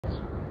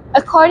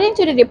According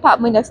to the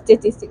Department of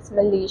Statistics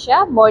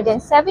Malaysia, more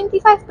than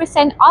 75%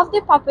 of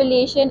the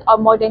population,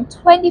 or more than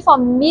 24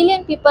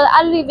 million people,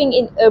 are living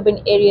in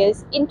urban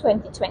areas in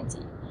 2020.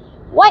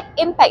 What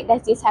impact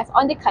does this have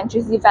on the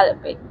country's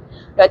development?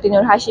 Dr.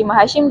 Noor Hashimah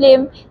Hashim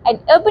Lim,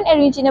 an urban and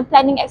regional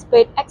planning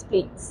expert,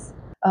 explains.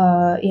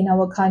 In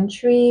our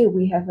country,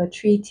 we have a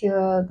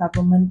three-tier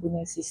government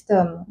punya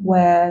system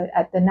where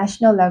at the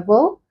national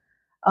level,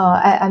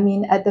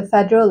 at the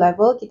federal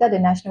level, kita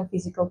ada National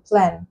Physical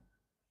Plan.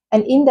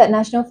 And in that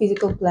National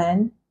Physical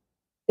Plan,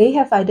 they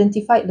have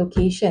identified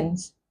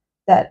locations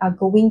that are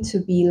going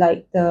to be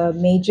like the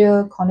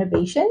major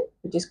conurbation,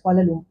 which is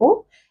Kuala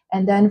Lumpur,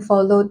 and then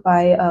followed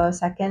by a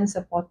second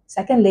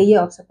layer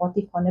of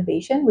supportive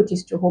conurbation, which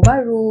is Johor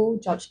Bahru,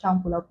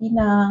 Georgetown, Pulau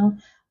Pinang,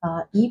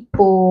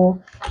 Ipoh,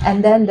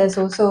 and then there's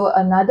also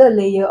another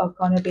layer of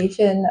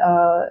conurbation.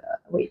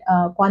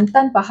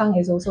 Kuantan, Pahang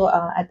is also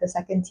at the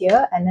second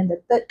tier, and then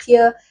the third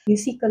tier, you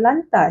see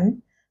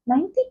Kelantan.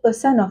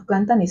 90% of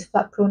Kelantan is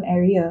flood-prone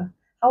area.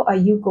 How are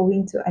you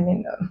going to?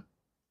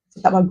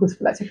 Tak bagus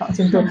pula cakap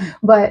macam tu.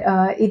 But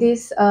it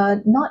is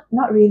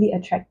not really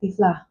attractive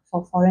lah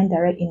for foreign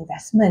direct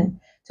investment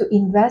to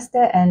invest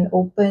there and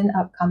open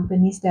up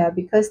companies there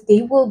because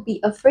they will be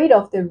afraid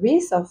of the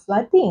risk of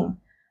flooding.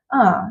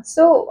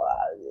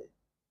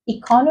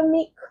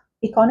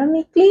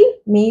 Economically,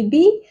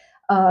 maybe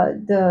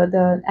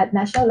the at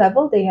national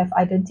level they have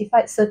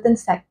identified certain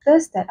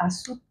sectors that are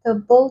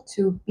suitable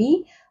to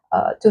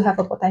have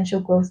a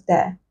potential growth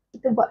there.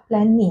 Kita buat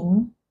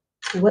planning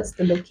towards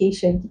the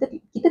location,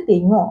 kita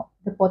tengok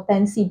the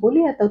potensi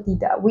boleh atau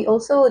tidak. We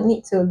also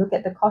need to look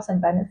at the cost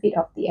and benefit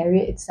of the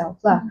area itself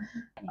lah.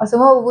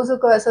 Semua berbusu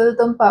kat satu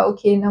tempat.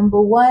 Okay, number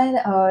one,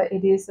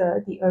 it is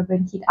the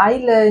urban heat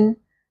island.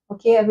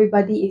 Okay,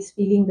 everybody is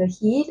feeling the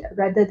heat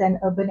rather than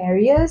urban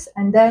areas.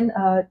 And then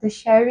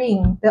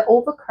the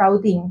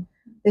overcrowding,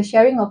 the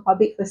sharing of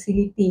public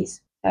facilities.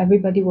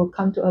 Everybody will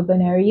come to urban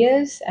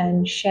areas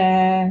and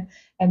share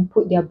and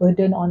put their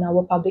burden on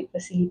our public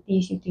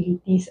facilities,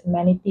 utilities,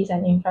 amenities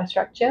and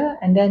infrastructure.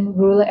 And then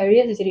rural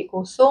areas jadi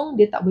kosong,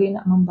 dia tak boleh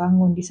nak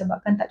membangun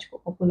disebabkan tak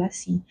cukup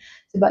populasi.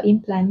 Sebab in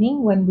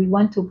planning, when we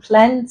want to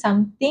plan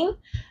something,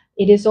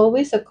 it is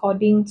always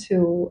according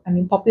to,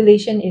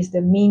 population is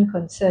the main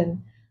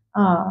concern.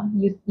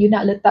 You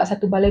nak letak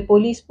satu balai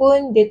polis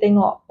pun dia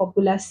tengok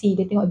populasi,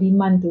 dia tengok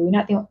demand tu. You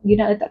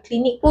nak letak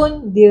klinik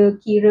pun dia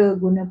kira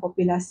guna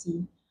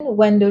populasi.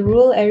 When the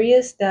rural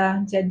areas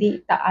dah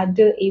jadi tak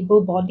ada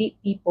able-bodied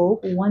people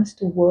who wants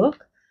to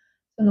work,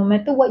 so no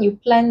matter what you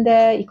plan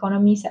there,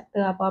 economy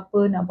sector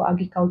apa-apa, nak buat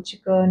agriculture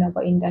ke, nak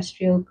buat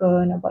industrial ke,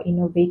 nak buat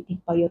innovative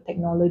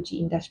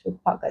biotechnology industrial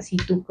park kat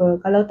situ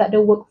ke, kalau tak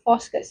ada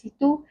workforce kat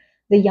situ,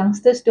 the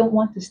youngsters don't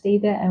want to stay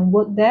there and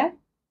work there,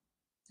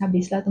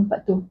 habislah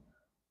tempat tu.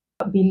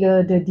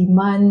 Bila the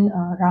demand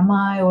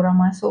ramai orang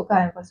masuk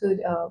kan, lepas tu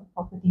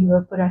property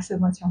developer rasa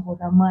macam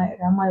ramai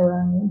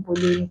orang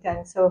boleh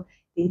kan, so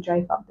they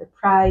drive up the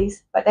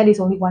price. But that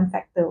is only one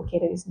factor. Okay,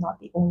 that is not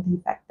the only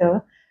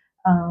factor.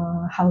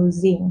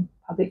 Housing,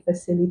 public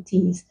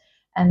facilities,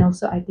 and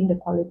also I think the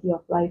quality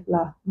of life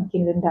lah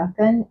makin rendah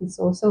kan. It's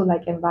also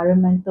like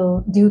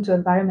due to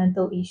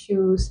environmental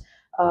issues,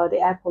 the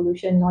air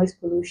pollution, noise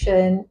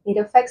pollution. It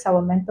affects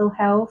our mental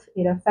health.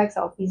 It affects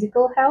our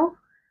physical health.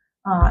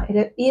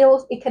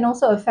 It can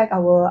also affect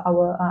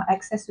our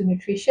access to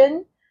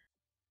nutrition.